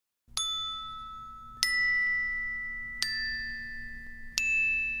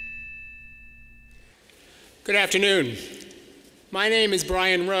Good afternoon. My name is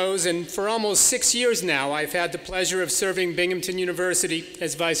Brian Rose, and for almost 6 years now, I've had the pleasure of serving Binghamton University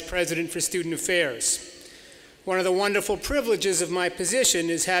as Vice President for Student Affairs. One of the wonderful privileges of my position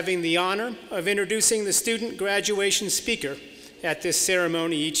is having the honor of introducing the student graduation speaker at this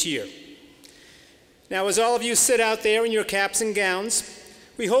ceremony each year. Now, as all of you sit out there in your caps and gowns,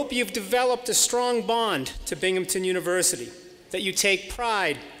 we hope you've developed a strong bond to Binghamton University, that you take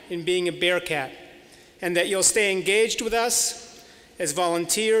pride in being a Bearcat, and that you'll stay engaged with us as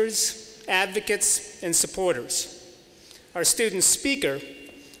volunteers, advocates, and supporters. Our student speaker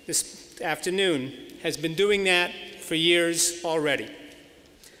this afternoon has been doing that for years already.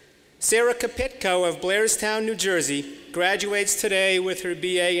 Sarah Kapitko of Blairstown, New Jersey, graduates today with her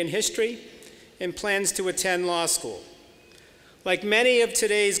BA in history and plans to attend law school. Like many of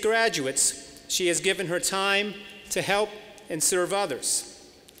today's graduates, she has given her time to help and serve others.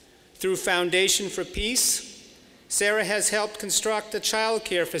 Through Foundation for Peace, Sarah has helped construct a child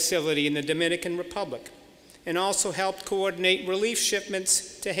care facility in the Dominican Republic and also helped coordinate relief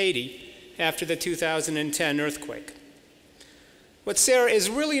shipments to Haiti after the 2010 earthquake. What Sarah is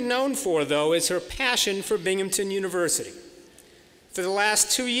really known for, though, is her passion for Binghamton University. For the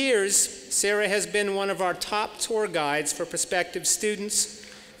last 2 years, Sarah has been one of our top tour guides for prospective students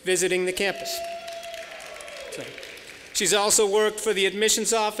visiting the campus. She's also worked for the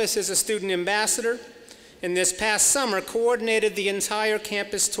admissions office as a student ambassador, and this past summer coordinated the entire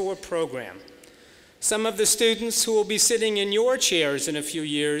campus tour program. Some of the students who will be sitting in your chairs in a few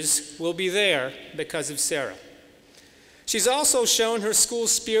years will be there because of Sarah. She's also shown her school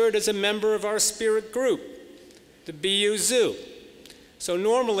spirit as a member of our spirit group, the BU Zoo. So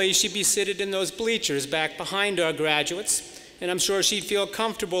normally she'd be seated in those bleachers back behind our graduates, and I'm sure she'd feel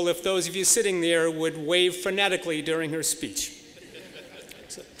comfortable if those of you sitting there would wave frenetically during her speech.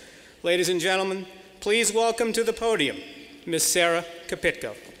 So, ladies and gentlemen, please welcome to the podium, Miss Sarah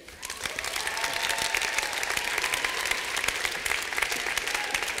Kapitko.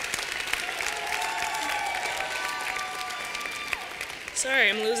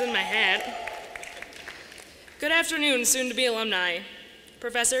 Sorry, I'm losing my hat. Good afternoon, soon-to-be alumni,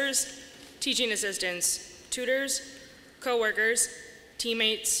 professors, teaching assistants, tutors, co-workers,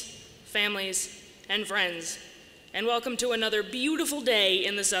 teammates, families, and friends, and welcome to another beautiful day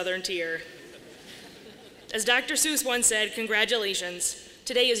in the Southern Tier. As Dr. Seuss once said, congratulations.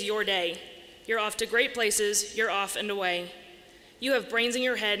 Today is your day. You're off to great places, you're off and away. You have brains in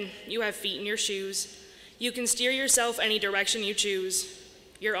your head, you have feet in your shoes. You can steer yourself any direction you choose.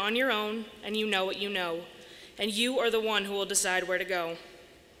 You're on your own, and you know what you know, and you are the one who will decide where to go.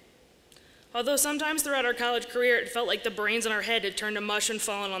 Although sometimes throughout our college career it felt like the brains in our head had turned to mush and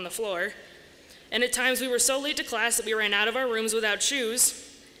fallen on the floor, and at times we were so late to class that we ran out of our rooms without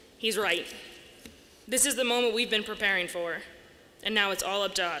shoes, he's right. This is the moment we've been preparing for, and now it's all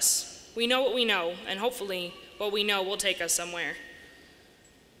up to us. We know what we know, and hopefully what we know will take us somewhere.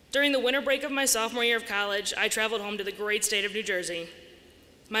 During the winter break of my sophomore year of college, I traveled home to the great state of New Jersey.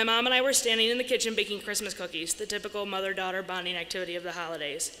 My mom and I were standing in the kitchen baking Christmas cookies, the typical mother-daughter bonding activity of the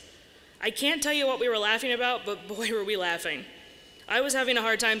holidays. I can't tell you what we were laughing about, but boy were we laughing. I was having a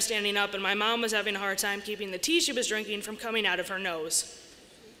hard time standing up, and my mom was having a hard time keeping the tea she was drinking from coming out of her nose.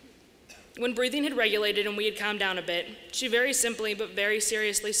 When breathing had regulated and we had calmed down a bit, she very simply but very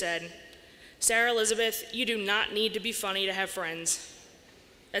seriously said, "Sarah Elizabeth, you do not need to be funny to have friends."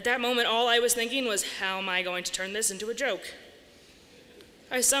 At that moment, all I was thinking was, how am I going to turn this into a joke?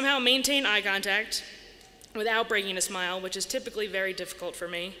 I somehow maintained eye contact without breaking a smile, which is typically very difficult for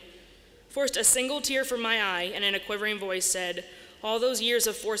me, forced a single tear from my eye, and in a quivering voice said, all those years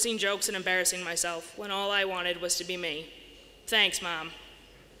of forcing jokes and embarrassing myself when all I wanted was to be me. Thanks, Mom.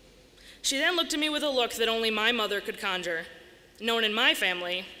 She then looked at me with a look that only my mother could conjure, known in my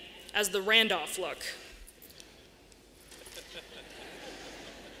family as the Randolph look.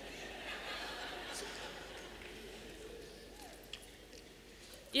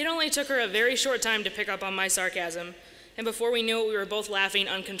 It only took her a very short time to pick up on my sarcasm, and before we knew it, we were both laughing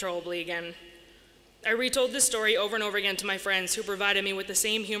uncontrollably again. I retold this story over and over again to my friends, who provided me with the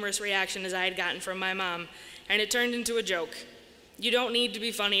same humorous reaction as I had gotten from my mom, and it turned into a joke. You don't need to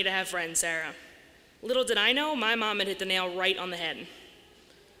be funny to have friends, Sarah. Little did I know, my mom had hit the nail right on the head.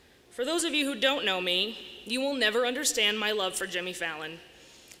 For those of you who don't know me, you will never understand my love for Jimmy Fallon.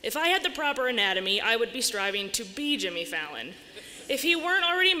 If I had the proper anatomy, I would be striving to be Jimmy Fallon. If he weren't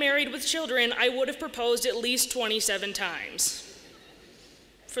already married with children, I would have proposed at least 27 times.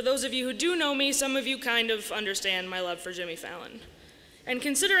 For those of you who do know me, some of you kind of understand my love for Jimmy Fallon. And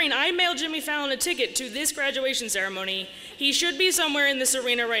considering I mailed Jimmy Fallon a ticket to this graduation ceremony, he should be somewhere in this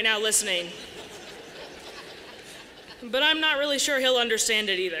arena right now listening. but I'm not really sure he'll understand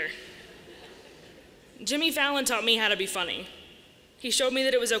it either. Jimmy Fallon taught me how to be funny. He showed me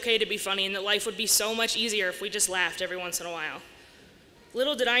that it was okay to be funny and that life would be so much easier if we just laughed every once in a while.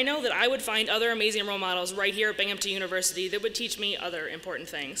 Little did I know that I would find other amazing role models right here at Binghamton University that would teach me other important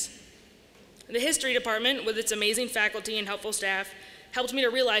things. The history department, with its amazing faculty and helpful staff, helped me to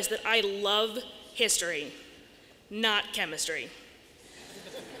realize that I love history, not chemistry.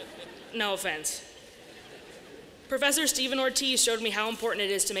 No offense. Professor Stephen Ortiz showed me how important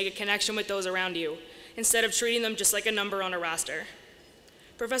it is to make a connection with those around you, instead of treating them just like a number on a roster.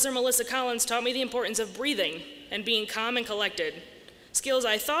 Professor Melissa Collins taught me the importance of breathing and being calm and collected, skills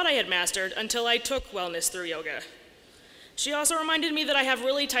I thought I had mastered until I took wellness through yoga. She also reminded me that I have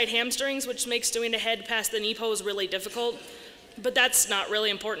really tight hamstrings, which makes doing a head past the knee pose really difficult, but that's not really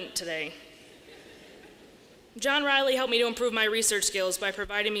important today. John Riley helped me to improve my research skills by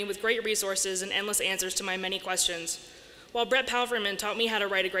providing me with great resources and endless answers to my many questions, while Brett Palverman taught me how to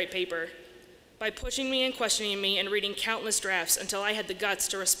write a great paper, by pushing me and questioning me and reading countless drafts until I had the guts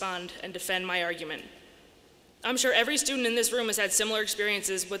to respond and defend my argument. I'm sure every student in this room has had similar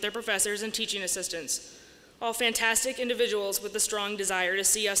experiences with their professors and teaching assistants, all fantastic individuals with a strong desire to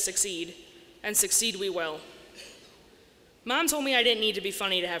see us succeed, and succeed we will. Mom told me I didn't need to be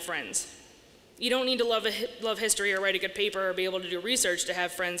funny to have friends. You don't need to love history or write a good paper or be able to do research to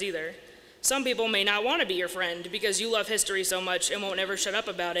have friends either. Some people may not want to be your friend because you love history so much and won't ever shut up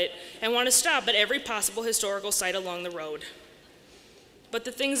about it and want to stop at every possible historical site along the road. But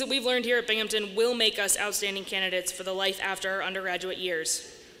the things that we've learned here at Binghamton will make us outstanding candidates for the life after our undergraduate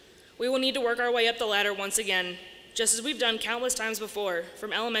years. We will need to work our way up the ladder once again, just as we've done countless times before,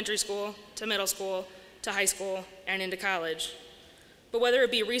 from elementary school to middle school to high school and into college. But whether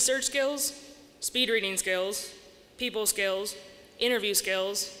it be research skills, speed reading skills, people skills, interview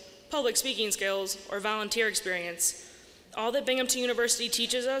skills, public speaking skills, or volunteer experience, all that Binghamton University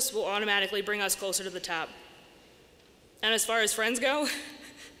teaches us will automatically bring us closer to the top. And as far as friends go,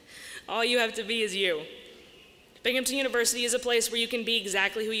 all you have to be is you. Binghamton University is a place where you can be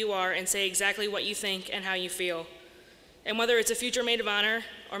exactly who you are and say exactly what you think and how you feel. And whether it's a future maid of honor,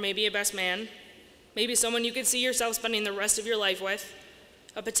 or maybe a best man, maybe someone you could see yourself spending the rest of your life with,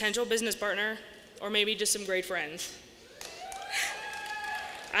 a potential business partner, or maybe just some great friends,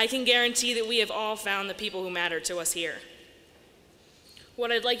 I can guarantee that we have all found the people who matter to us here.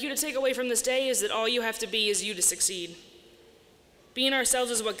 What I'd like you to take away from this day is that all you have to be is you to succeed. Being ourselves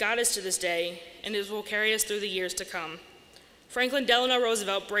is what got us to this day, and it will carry us through the years to come. Franklin Delano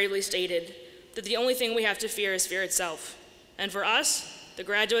Roosevelt bravely stated that the only thing we have to fear is fear itself. And for us, the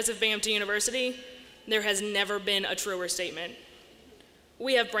graduates of Binghamton University, there has never been a truer statement.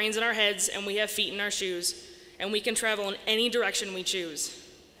 We have brains in our heads, and we have feet in our shoes, and we can travel in any direction we choose.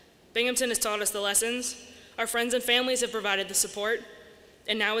 Binghamton has taught us the lessons, our friends and families have provided the support,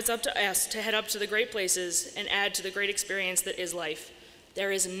 and now it's up to us to head up to the great places and add to the great experience that is life.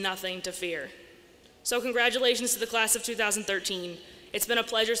 There is nothing to fear. So congratulations to the class of 2013. It's been a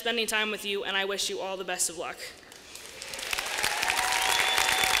pleasure spending time with you, and I wish you all the best of luck.